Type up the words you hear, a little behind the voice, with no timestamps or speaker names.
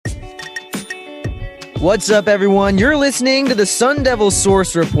What's up, everyone? You're listening to the Sun Devil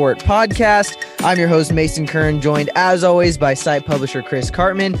Source Report podcast. I'm your host, Mason Kern, joined as always by site publisher Chris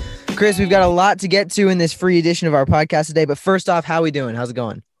Cartman. Chris, we've got a lot to get to in this free edition of our podcast today, but first off, how are we doing? How's it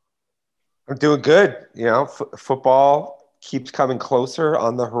going? I'm doing good. Football keeps coming closer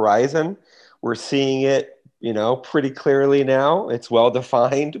on the horizon. We're seeing it, pretty clearly now. It's well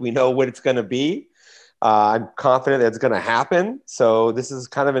defined. We know what it's going to be. I'm confident that it's going to happen. So this is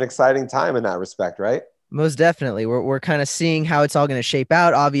kind of an exciting time in that respect, right? Most definitely. We're kind of seeing how it's all going to shape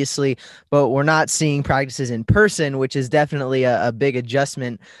out, obviously, but we're not seeing practices in person, which is definitely a big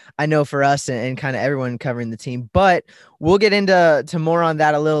adjustment, I know, for us and kind of everyone covering the team. But we'll get into more on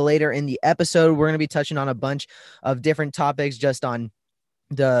that a little later in the episode. We're going to be touching on a bunch of different topics just on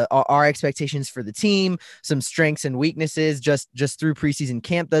our expectations for the team, some strengths and weaknesses just through preseason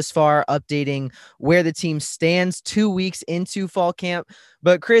camp thus far, updating where the team stands 2 weeks into fall camp.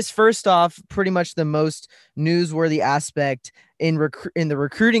 But Chris, first off, pretty much the most newsworthy aspect in the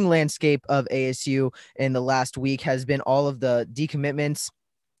recruiting landscape of ASU in the last week has been all of the decommitments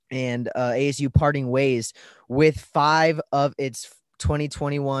and ASU parting ways with 5 of its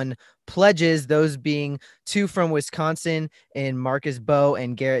 2021 pledges, those being 2 from Wisconsin and Marcus Bowe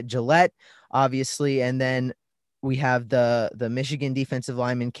and Garrett Gillette, obviously. And then we have the Michigan defensive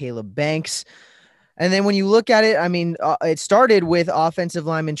lineman, Caleb Banks. And then when you look at it, I mean, it started with offensive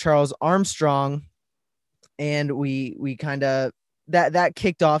lineman Charles Armstrong, and we kind of that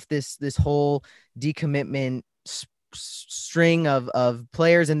kicked off this whole decommitment string of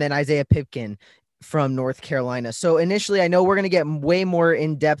players, and then Isaiah Pipkin from North Carolina. So initially, I know we're going to get way more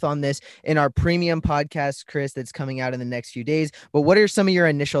in depth on this in our premium podcast, Chris, that's coming out in the next few days. But what are some of your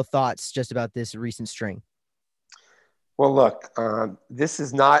initial thoughts just about this recent string? Well, look, this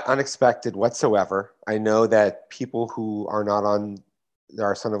is not unexpected whatsoever. I know that people who are not on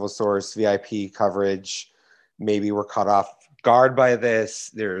our Sun Devil Source VIP coverage maybe were caught off guard by this.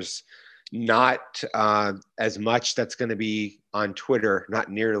 There's not as much that's going to be on Twitter, not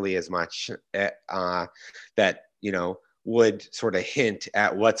nearly as much that, would sort of hint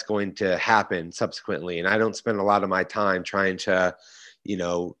at what's going to happen subsequently. And I don't spend a lot of my time trying to,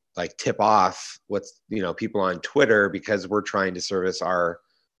 tip off what's, people on Twitter, because we're trying to service our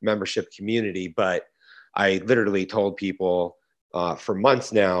membership community. But I literally told people for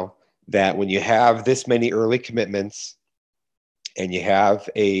months now that when you have this many early commitments, and you have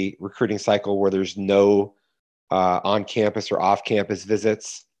a recruiting cycle where there's no on-campus or off-campus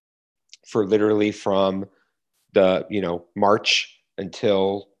visits for literally from the, March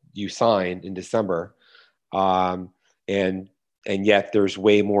until you sign in December. And yet there's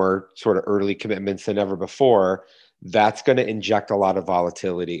way more sort of early commitments than ever before. That's going to inject a lot of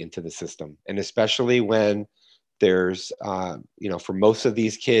volatility into the system. And especially when there's, for most of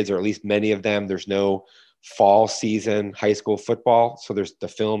these kids, or at least many of them, there's no fall season high school football. So there's the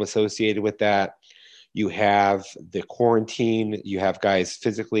film associated with that. You have the quarantine. You have guys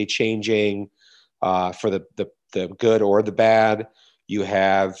physically changing for the good or the bad. You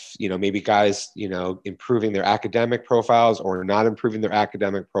have, maybe guys, improving their academic profiles or not improving their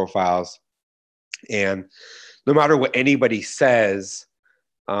academic profiles. And no matter what anybody says,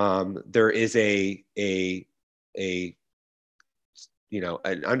 there is an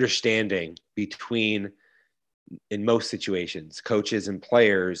understanding between, in most situations, coaches and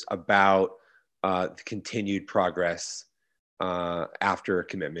players of the continued progress after a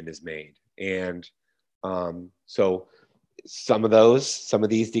commitment is made. And so some of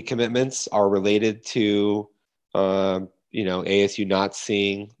these decommitments are related to, ASU not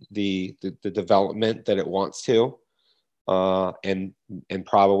seeing the development that it wants to. And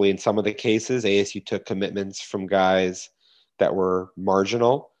probably in some of the cases, ASU took commitments from guys that were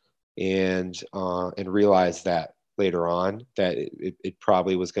marginal, and realized that later on that it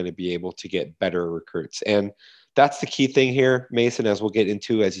probably was going to be able to get better recruits. And that's the key thing here, Mason, as we'll get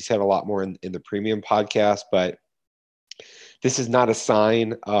into, as you said, a lot more in the premium podcast. But this is not a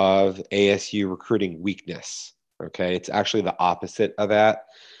sign of ASU recruiting weakness. Okay. It's actually the opposite of that.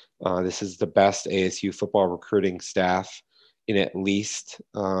 This is the best ASU football recruiting staff in at least,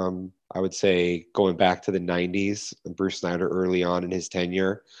 I would say, going back to the 90s, Bruce Snyder early on in his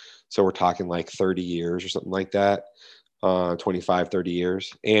tenure. So we're talking like 30 years or something like that, 25, 30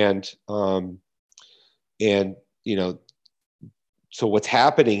 years. And so what's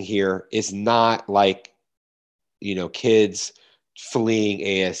happening here is not like, kids fleeing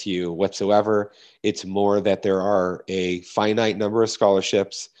ASU whatsoever. It's more that there are a finite number of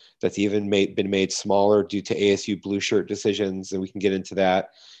scholarships that's even been made smaller due to ASU blue shirt decisions. And we can get into that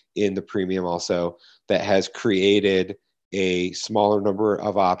in the premium also, that has created a smaller number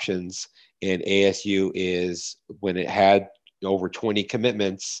of options. And ASU is, when it had over 20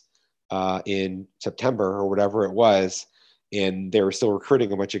 commitments in September or whatever it was, and they were still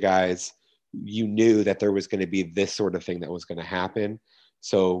recruiting a bunch of guys, you knew that there was going to be this sort of thing that was going to happen.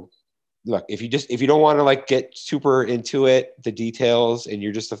 So look, if you don't want to like get super into it, the details, and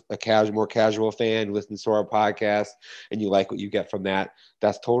you're just a more casual fan, listen to our podcast and you like what you get from that,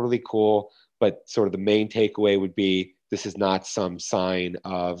 that's totally cool. But sort of the main takeaway would be, this is not some sign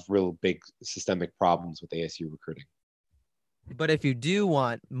of real big systemic problems with ASU recruiting. But if you do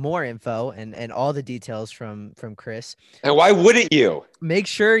want more info and all the details from Chris, and why wouldn't you? Make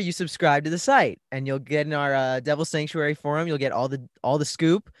sure you subscribe to the site, and you'll get in our Devil Sanctuary forum. You'll get all the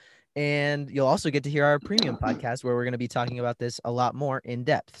scoop, and you'll also get to hear our premium podcast where we're going to be talking about this a lot more in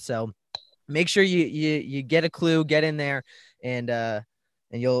depth. So make sure you get a clue, get in there, and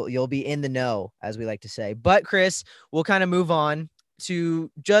you'll be in the know, as we like to say. But Chris, we'll kind of move on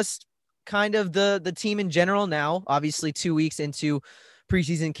to just kind of the team in general now. Obviously, 2 weeks into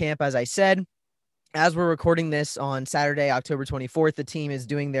preseason camp, as I said. As we're recording this on Saturday, October 24th, the team is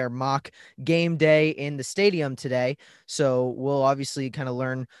doing their mock game day in the stadium today. So we'll obviously kind of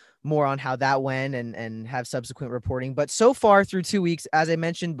learn more on how that went and have subsequent reporting. But so far through 2 weeks, as I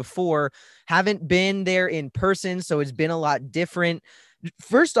mentioned before, haven't been there in person. So it's been a lot different.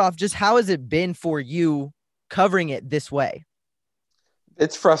 First off, just how has it been for you covering it this way?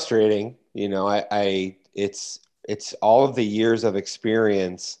 It's frustrating. It's all of the years of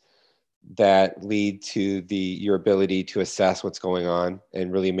experience that lead to your ability to assess what's going on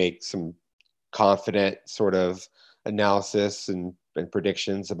and really make some confident sort of analysis and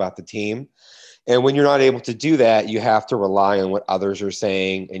predictions about the team. And when you're not able to do that, you have to rely on what others are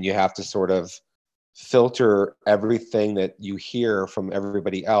saying, and you have to sort of filter everything that you hear from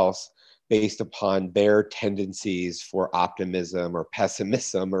everybody else based upon their tendencies for optimism or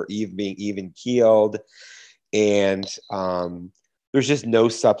pessimism, or even being even keeled. And there's just no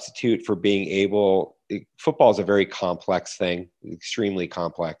substitute for being able. Football is a very complex thing, extremely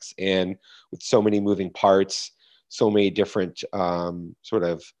complex, and with so many moving parts, so many different sort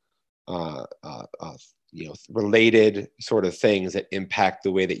of related sort of things that impact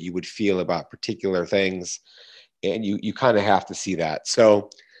the way that you would feel about particular things, and you kind of have to see that. So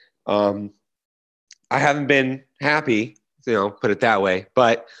I haven't been happy, put it that way,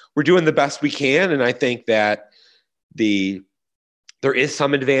 but we're doing the best we can, and I think that there is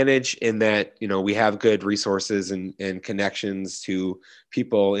some advantage in that, we have good resources and connections to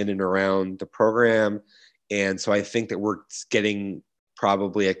people in and around the program. And so I think that we're getting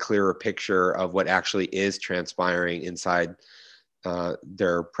probably a clearer picture of what actually is transpiring inside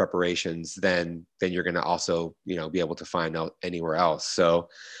their preparations than you're going to also, be able to find out anywhere else. So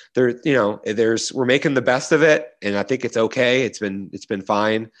we're making the best of it, and I think it's okay. It's been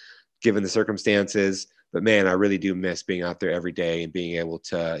fine given the circumstances. But man, I really do miss being out there every day and being able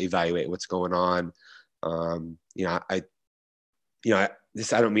to evaluate what's going on. I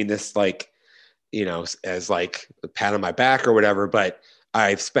don't mean this like, as like a pat on my back or whatever, but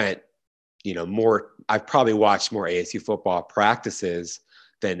I've spent, I've probably watched more ASU football practices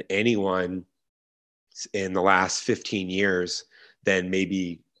than anyone in the last 15 years than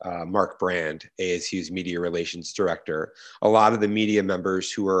maybe Mark Brand, ASU's media relations director. A lot of the media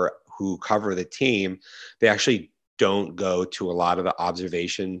members who cover the team, they actually don't go to a lot of the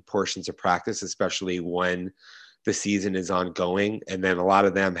observation portions of practice, especially when the season is ongoing. And then a lot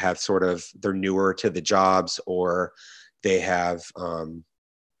of them they're newer to the jobs, or they have,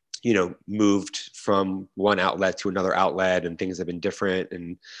 moved from one outlet to another outlet, and things have been different.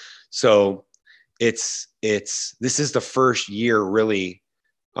 And so this is the first year really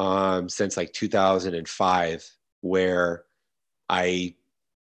since like 2005 where I've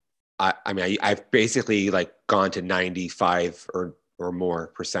basically like gone to 95 or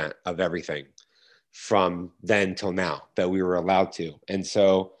more % of everything from then till now that we were allowed to. And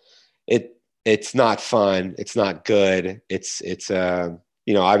so it's not fun. It's not good. It's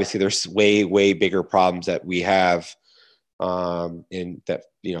obviously there's way bigger problems that we have in that,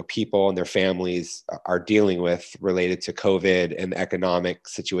 people and their families are dealing with related to COVID and the economic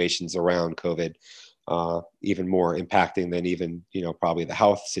situations around COVID. Even more impacting than even, probably the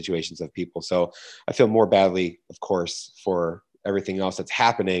health situations of people. So I feel more badly, of course, for everything else that's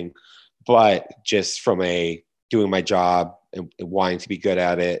happening, but just from a doing my job and wanting to be good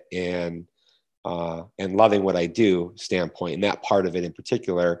at it and loving what I do standpoint, and that part of it in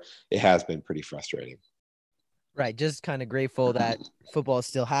particular, it has been pretty frustrating. Right. Just kind of grateful that football is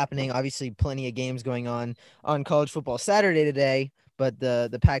still happening. Obviously, plenty of games going on college football Saturday today. but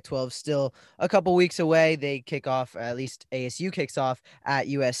the Pac-12 still a couple weeks away. They kick off, at least ASU kicks off at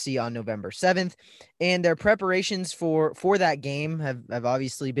USC on November 7th, and their preparations for that game have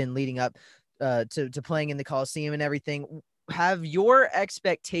obviously been leading up to playing in the Coliseum and everything. Have your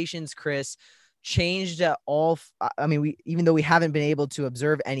expectations, Chris, changed at all? I mean, even though we haven't been able to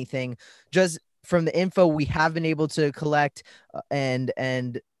observe anything, just from the info we have been able to collect, and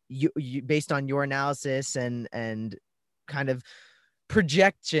you based on your analysis and kind of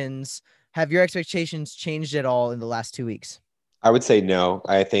projections, have your expectations changed at all in the last 2 weeks? I would say no.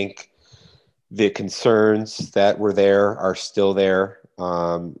 I think the concerns that were there are still there.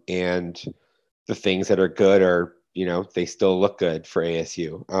 And the things that are good are, they still look good for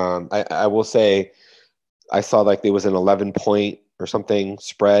ASU. I will say I saw like there was an 11-point or something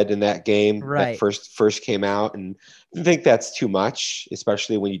spread in that game that Right. first came out. And I think that's too much,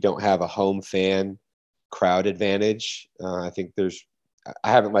 especially when you don't have a home fan crowd advantage. I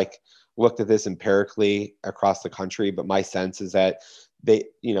haven't like looked at this empirically across the country, but my sense is that the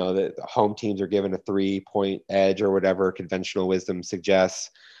home teams are given a 3-point edge or whatever conventional wisdom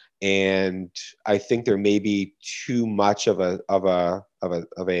suggests. And I think there may be too much of a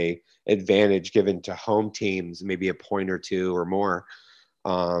advantage given to home teams, maybe a point or two or more,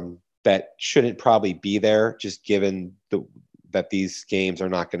 that shouldn't probably be there, just given that these games are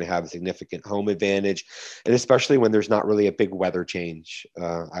not going to have a significant home advantage, and especially when there's not really a big weather change,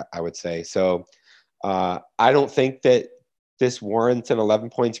 I would say. So I don't think that this warrants an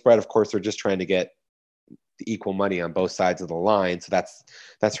 11-point spread. Of course, they're just trying to get the equal money on both sides of the line. So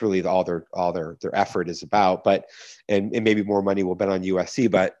that's really all their effort is about. But and maybe more money will bet on USC.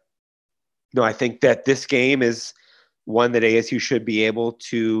 But no, I think that this game is one that ASU should be able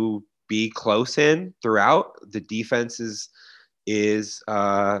to be close in throughout. The defense is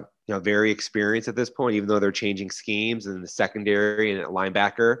very experienced at this point, even though they're changing schemes, and the secondary and at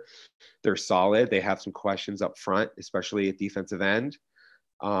linebacker, they're solid. They have some questions up front, especially at defensive end.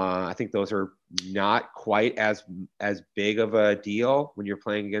 I think those are not quite as big of a deal when you're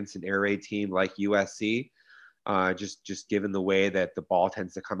playing against an air raid team like USC. Just given the way that the ball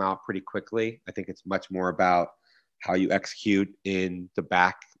tends to come out pretty quickly, I think it's much more about how you execute in the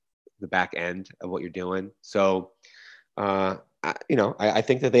back end of what you're doing. So, I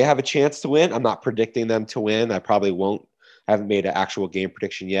think that they have a chance to win. I'm not predicting them to win. I probably won't. I haven't made an actual game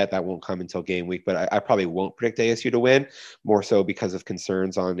prediction yet. That won't come until game week, but I probably won't predict ASU to win, more so because of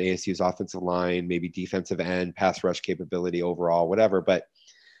concerns on ASU's offensive line, maybe defensive end, pass rush capability overall, whatever. But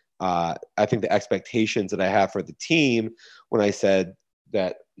I think the expectations that I have for the team, when I said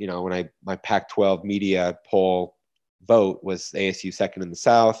that, my Pac-12 media poll vote was ASU second in the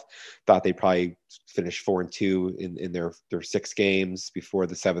South, thought they'd probably finish 4-2 in their 6 games before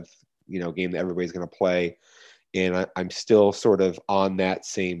the 7th, game that everybody's going to play. And I'm still sort of on that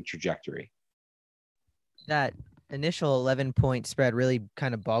same trajectory. That initial 11-point spread really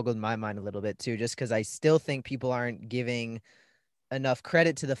kind of boggled my mind a little bit too, just because I still think people aren't giving enough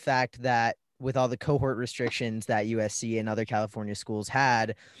credit to the fact that with all the cohort restrictions that USC and other California schools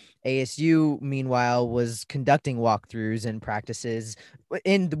had, ASU, meanwhile, was conducting walkthroughs and practices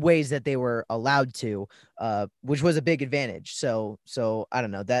in the ways that they were allowed to, which was a big advantage. So I don't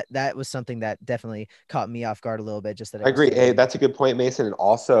know, that was something that definitely caught me off guard a little bit. Just that I agree. Hey, that's a good point, Mason. And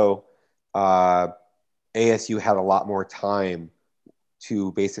also, ASU had a lot more time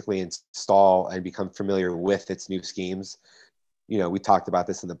to basically install and become familiar with its new schemes. We talked about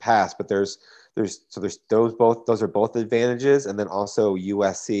this in the past, but there's those are both advantages. And then also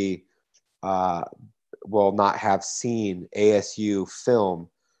USC will not have seen ASU film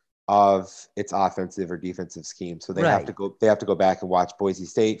of its offensive or defensive scheme. So they have to go back and watch Boise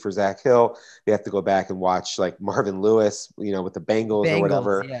State for Zach Hill. They have to go back and watch like Marvin Lewis, with the Bengals or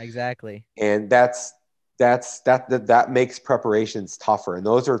whatever. Yeah, exactly. And that makes preparations tougher. And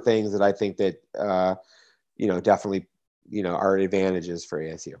those are things that I think that, definitely, are advantages for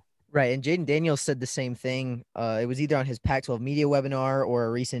ASU. Right. And Jaden Daniels said the same thing. It was either on his Pac-12 media webinar or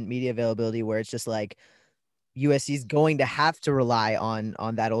a recent media availability where it's just like USC is going to have to rely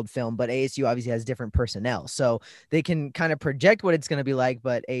on that old film, but ASU obviously has different personnel. So they can kind of project what it's going to be like,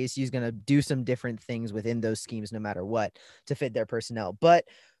 but ASU is going to do some different things within those schemes no matter what to fit their personnel. But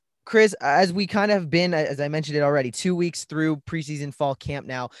Chris, as we kind of been, as I mentioned it already, 2 weeks through preseason fall camp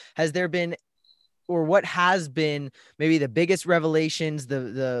now, has there been, or what has been maybe the biggest revelations,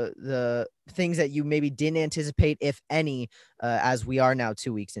 the things that you maybe didn't anticipate, if any, as we are now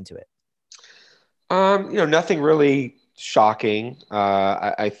 2 weeks into it? Nothing really shocking.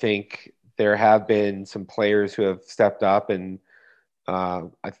 I think there have been some players who have stepped up and I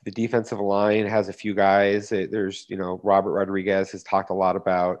think the defensive line has a few guys. There's, Robert Rodriguez has talked a lot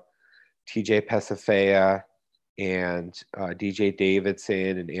about TJ Pesafea and DJ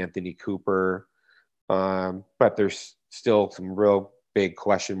Davidson and Anthony Cooper. But there's still some real big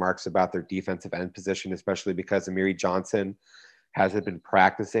question marks about their defensive end position, especially because Amiri Johnson hasn't been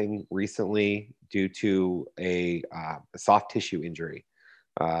practicing recently due to a soft tissue injury.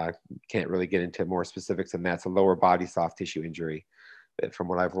 Can't really get into more specifics than that. It's a lower body soft tissue injury, from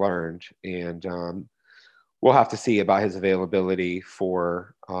what I've learned, and we'll have to see about his availability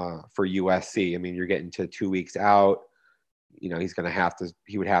for USC. I mean, you're getting to 2 weeks out. He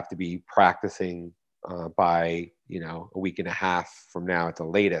would have to be practicing by a week and a half from now at the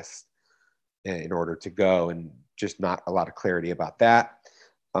latest in order to go, and just not a lot of clarity about that.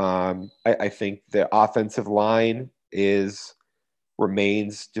 I think the offensive line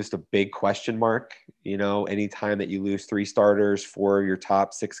remains just a big question mark. Anytime that you lose 3 starters, 4 of your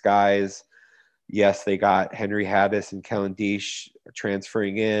top 6 guys, yes, they got Henry Haddis and Kellen Diesch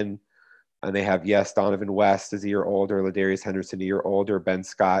transferring in, and they have, Donovan West is a year older, Ladarius Henderson a year older, Ben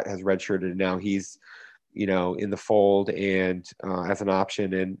Scott has redshirted, and now he's in the fold and as an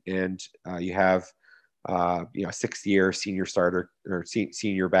option, and you have 6th-year senior starter or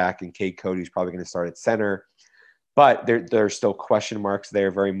senior back and Cade Cody, who's probably going to start at center. But there are still question marks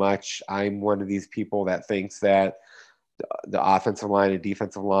there very much. I'm one of these people that thinks that the offensive line and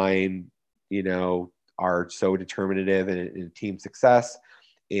defensive line, are so determinative in team success.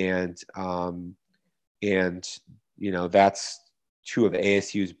 And that's 2 of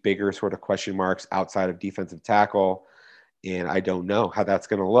ASU's bigger sort of question marks outside of defensive tackle. And I don't know how that's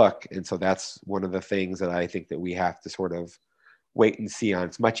going to look. And so that's one of the things that I think that we have to sort of wait and see on.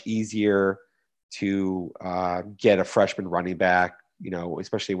 It's much easier to get a freshman running back,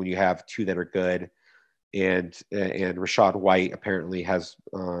 especially when you have 2 that are good. And Rachaad White apparently has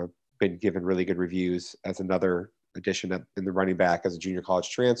been given really good reviews as another addition in the running back as a junior college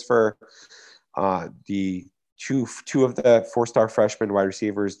transfer. The two of the 4-star freshman wide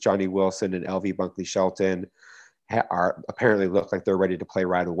receivers, Johnny Wilson and LV Bunkley Shelton, apparently look like they're ready to play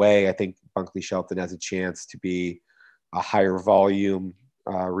right away. I think Bunkley Shelton has a chance to be a higher volume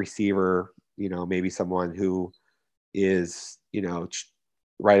receiver, maybe someone who is,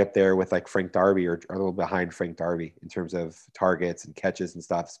 right up there with like Frank Darby or a little behind Frank Darby in terms of targets and catches and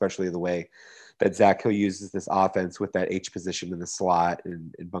stuff, especially the way that Zach Hill uses this offense with that H position in the slot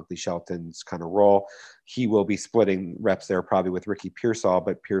and Bunkley Shelton's kind of role. He will be splitting reps there probably with Ricky Pearsall,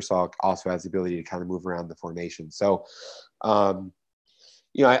 but Pearsall also has the ability to kind of move around the formation. So, Jaden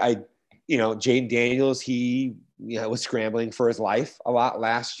Daniels, he was scrambling for his life a lot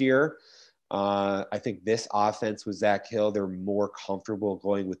last year. I think this offense with Zach Hill, they're more comfortable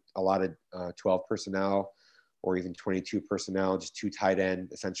going with a lot of 12 personnel or even 22 personnel, just 2 tight end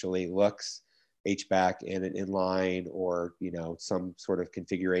essentially looks, H-back and an inline, or, some sort of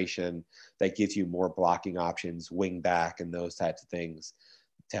configuration that gives you more blocking options, wing back and those types of things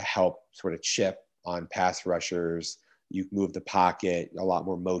to help sort of chip on pass rushers. You move the pocket, a lot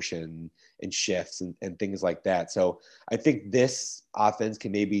more motion and shifts and things like that. So I think this offense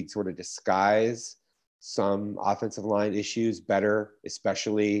can maybe sort of disguise some offensive line issues better,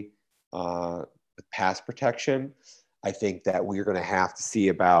 especially with pass protection. I think that we're going to have to see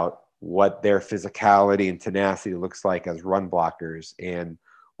about what their physicality and tenacity looks like as run blockers and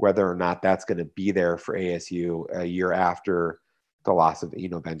whether or not that's going to be there for ASU a year after the loss of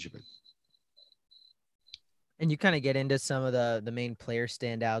Eno Benjamin. And you kind of get into some of the main player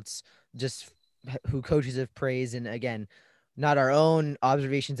standouts, just who coaches have praised. And again, not our own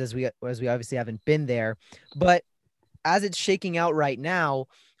observations as we obviously haven't been there, but as it's shaking out right now,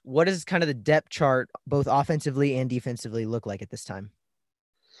 what does kind of the depth chart, both offensively and defensively, look like at this time?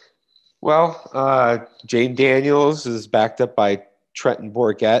 Well, Jaden Daniels is backed up by Trenton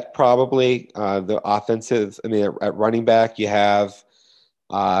Bourguet, probably. The offensive, at running back, you have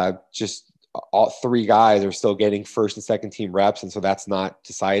just all 3 guys are still getting first and second team reps, and so that's not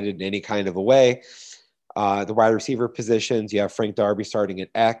decided in any kind of a way. The wide receiver positions, you have Frank Darby starting at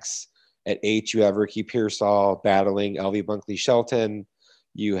X. At H, you have Ricky Pearsall battling LV Bunkley Shelton.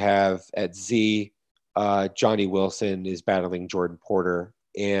 You have at Z, Johnny Wilson is battling Jordan Porter.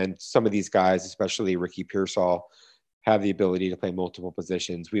 And some of these guys, especially Ricky Pearsall, have the ability to play multiple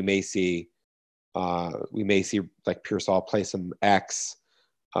positions. We may see like Pearsall play some X,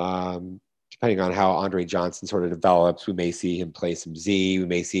 depending on how Andre Johnson sort of develops. We may see him play some Z. We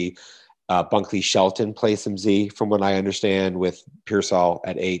may see Bunkley Shelton play some Z, from what I understand, with Pearsall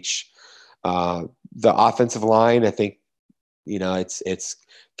at H. The offensive line, I think, it's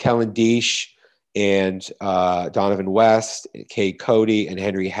Kellen Diesch And Donovan West, Cade Cody, and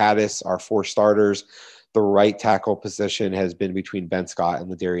Henry Hattis are 4 starters. The right tackle position has been between Ben Scott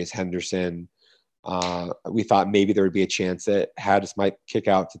and Ladarius Henderson. We thought maybe there would be a chance that Hattis might kick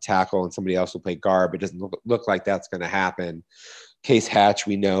out to tackle and somebody else will play guard, but it doesn't look like that's going to happen. Case Hatch,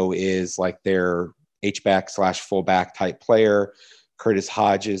 we know, is like their H-back / fullback type player. Curtis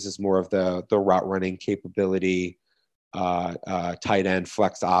Hodges is more of the route running capability. Tight end,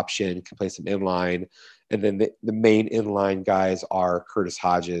 flex option, can play some inline. And then the main inline guys are Curtis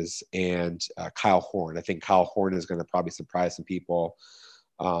Hodges and Kyle Horn. I think Kyle Horn is going to probably surprise some people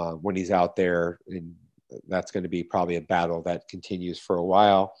when he's out there. And that's going to be probably a battle that continues for a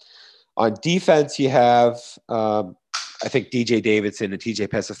while. On defense, you have, I think, DJ Davidson and TJ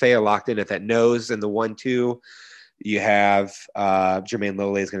Pesafea locked in at that nose and the 1-2. You have Jermaine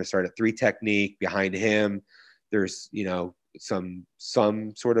Lole is going to start at 3 technique. Behind him, there's, some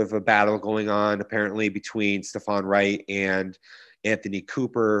sort of a battle going on apparently between Stephon Wright and Anthony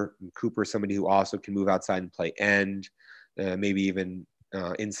Cooper. Cooper, somebody who also can move outside and play end, maybe even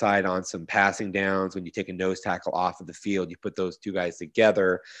inside on some passing downs. When you take a nose tackle off of the field, you put those 2 guys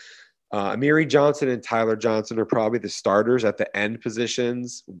together. Amiri Johnson and Tyler Johnson are probably the starters at the end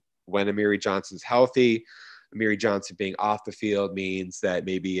positions when Amiri Johnson's healthy. Amiri Johnson being off the field means that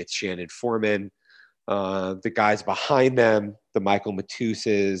maybe it's Shannon Foreman. The guys behind them, the Michael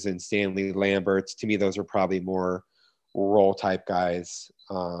Matuses and Stanley Lamberts, to me, those are probably more role type guys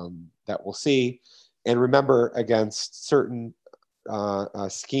that we'll see. And remember, against certain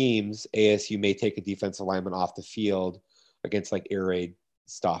schemes, ASU may take a defensive lineman off the field against like air raid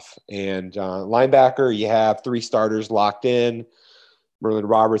stuff. And linebacker, you have 3 starters locked in: Merlin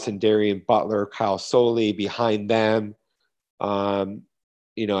Robertson, Darian Butler, Kyle Soley. Behind them,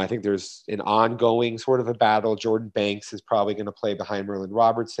 I think there's an ongoing sort of a battle. Jordan Banks is probably going to play behind Merlin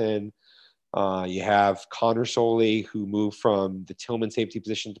Robertson. You have Connor Soley, who moved from the Tillman safety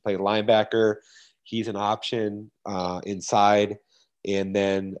position to play linebacker. He's an option inside. And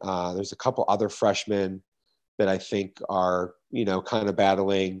then there's a couple other freshmen that I think are, kind of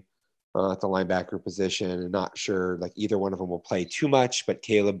battling at the linebacker position, and not sure like either one of them will play too much, but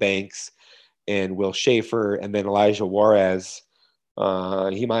Caleb Banks and Will Schaefer, and then Elijah Juarez,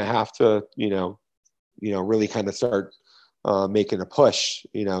 he might have to, really kind of start making a push,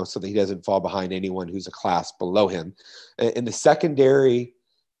 so that he doesn't fall behind anyone who's a class below him. In the secondary,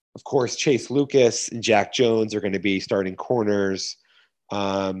 of course, Chase Lucas and Jack Jones are going to be starting corners.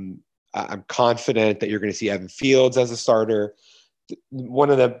 I'm confident that you're going to see Evan Fields as a starter. One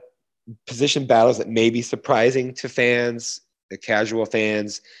of the position battles that may be surprising to fans, the casual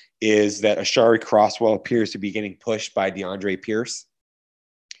fans, is that Ashari Crosswell appears to be getting pushed by DeAndre Pierce,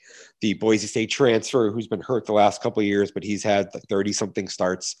 the Boise State transfer who's been hurt the last couple of years, but he's had 30-something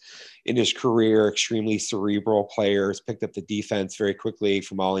starts in his career. Extremely cerebral players, picked up the defense very quickly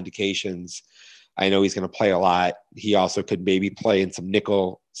from all indications. I know he's going to play a lot. He also could maybe play in some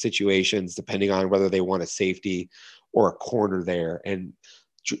nickel situations, depending on whether they want a safety or a corner there. And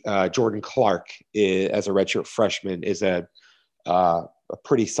Jordan Clark, as a redshirt freshman, is a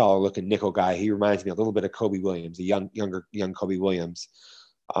pretty solid-looking nickel guy. He reminds me a little bit of Kobe Williams, a young Kobe Williams.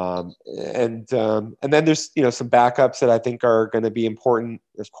 And then there's some backups that I think are going to be important.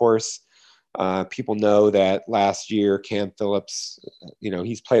 Of course, people know that last year Cam Phillips,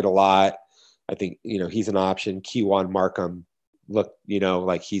 he's played a lot. I think he's an option. Keywan Markham looked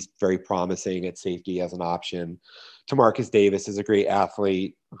like he's very promising at safety as an option. Tamarcus Davis is a great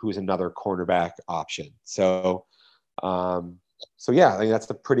athlete who's another cornerback option. So yeah, I think that's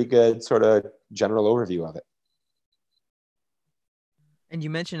a pretty good sort of general overview of it. And you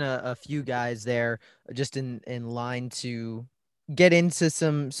mentioned a few guys there just in line to get into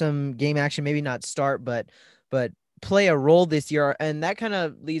some game action, maybe not start, but play a role this year. And that kind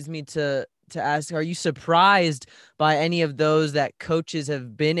of leads me to ask, are you surprised by any of those that coaches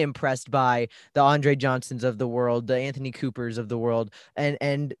have been impressed by, the Andre Johnsons of the world, the Anthony Coopers of the world,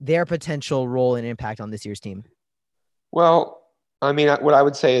 and their potential role and impact on this year's team? Well, I mean, what I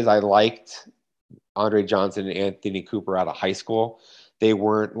would say is I liked Andre Johnson and Anthony Cooper out of high school. They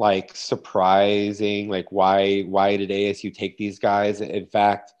weren't like surprising, like why did ASU take these guys? In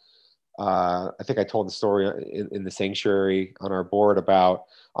fact, I think I told the story in the sanctuary on our board about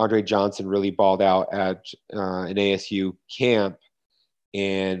Andre Johnson really balled out at an ASU camp.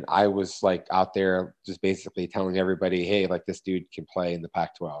 And I was like out there just basically telling everybody, hey, like this dude can play in the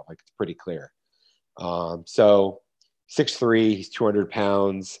Pac-12. Like it's pretty clear. So 6'3", he's 200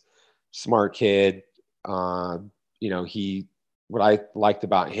 pounds, smart kid. What I liked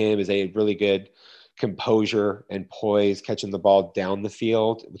about him is they had really good composure and poise, catching the ball down the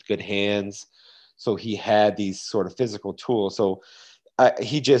field with good hands. So he had these sort of physical tools. So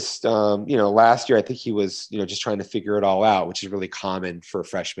he just, last year, I think he was, just trying to figure it all out, which is really common for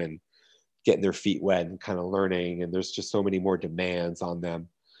freshmen, getting their feet wet and kind of learning. And there's just so many more demands on them.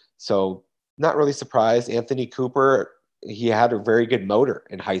 So not really surprised. Anthony Cooper, he had a very good motor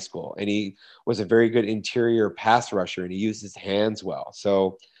in high school, and he was a very good interior pass rusher, and he used his hands well.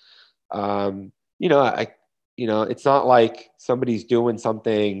 So, it's not like somebody's doing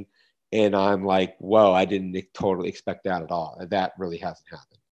something and I'm like, whoa, I didn't totally expect that at all. That really hasn't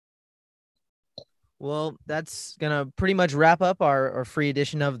happened. Well, that's going to pretty much wrap up our free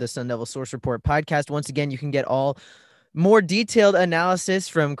edition of the Sun Devil Source Report podcast. Once again, you can get all more detailed analysis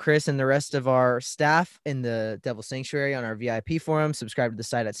from Chris and the rest of our staff in the Devil Sanctuary on our VIP forum. Subscribe to the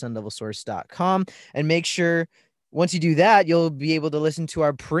site at sundevilsource.com, and make sure once you do that, you'll be able to listen to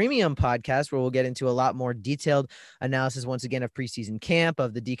our premium podcast where we'll get into a lot more detailed analysis once again of preseason camp,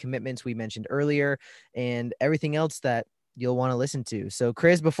 of the decommitments we mentioned earlier, and everything else that you'll want to listen to. So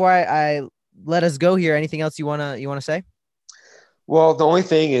Chris, before I let us go here, anything else you want to say? Well, the only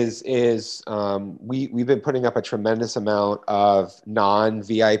thing is we've been putting up a tremendous amount of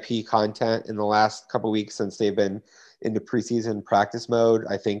non-VIP content in the last couple of weeks since they've been into preseason practice mode.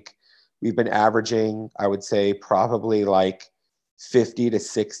 I think we've been averaging, I would say, probably like 50 to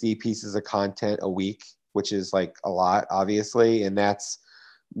 60 pieces of content a week, which is like a lot, obviously. And that's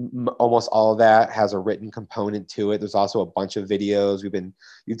almost all of that has a written component to it. There's also a bunch of videos.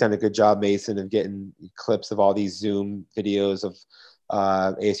 You've done a good job, Mason, of getting clips of all these Zoom videos of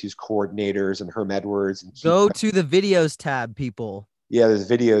ASU's coordinators and Herm Edwards. And go to the videos tab, people. Yeah, there's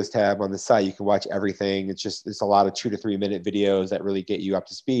videos tab on the site. You can watch everything. It's a lot of 2 to 3 minute videos that really get you up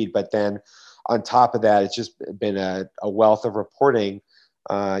to speed. But then on top of that, it's just been a wealth of reporting,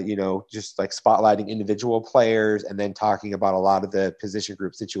 just like spotlighting individual players and then talking about a lot of the position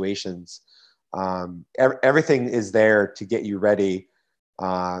group situations. Everything is there to get you ready,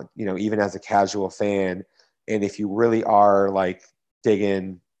 even as a casual fan. And if you really are like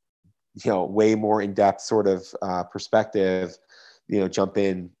digging, way more in-depth sort of perspective, jump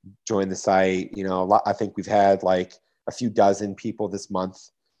in, join the site. I think we've had like a few dozen people this month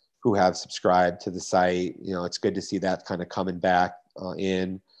who have subscribed to the site. It's good to see that kind of coming back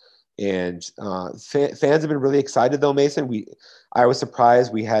in. And fans have been really excited though, Mason. I was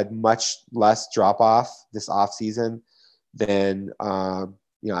surprised we had much less drop off this off season than I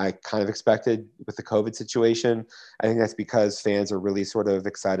kind of expected with the COVID situation. I think that's because fans are really sort of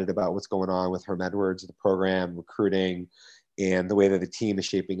excited about what's going on with Herm Edwards, the program, recruiting, and the way that the team is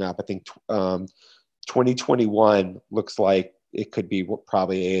shaping up. I think 2021 looks like it could be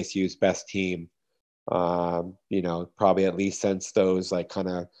probably ASU's best team, probably at least since those like kind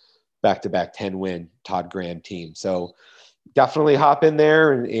of back-to-back 10-win Todd Graham team. So definitely hop in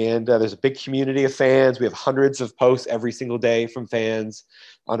there, and there's a big community of fans. We have hundreds of posts every single day from fans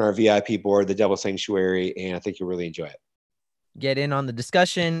on our VIP board, the Devil Sanctuary, and I think you'll really enjoy it. Get in on the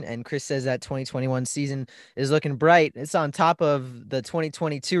discussion. And Chris says that 2021 season is looking bright. It's on top of the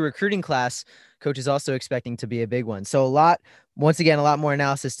 2022 recruiting class. Coach is also expecting to be a big one. So a lot more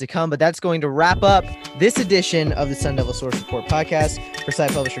analysis to come, but that's going to wrap up this edition of the Sun Devil Source Report podcast. For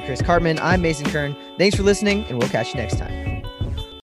site publisher Chris Karpman, I'm Mason Kern. Thanks for listening, and we'll catch you next time.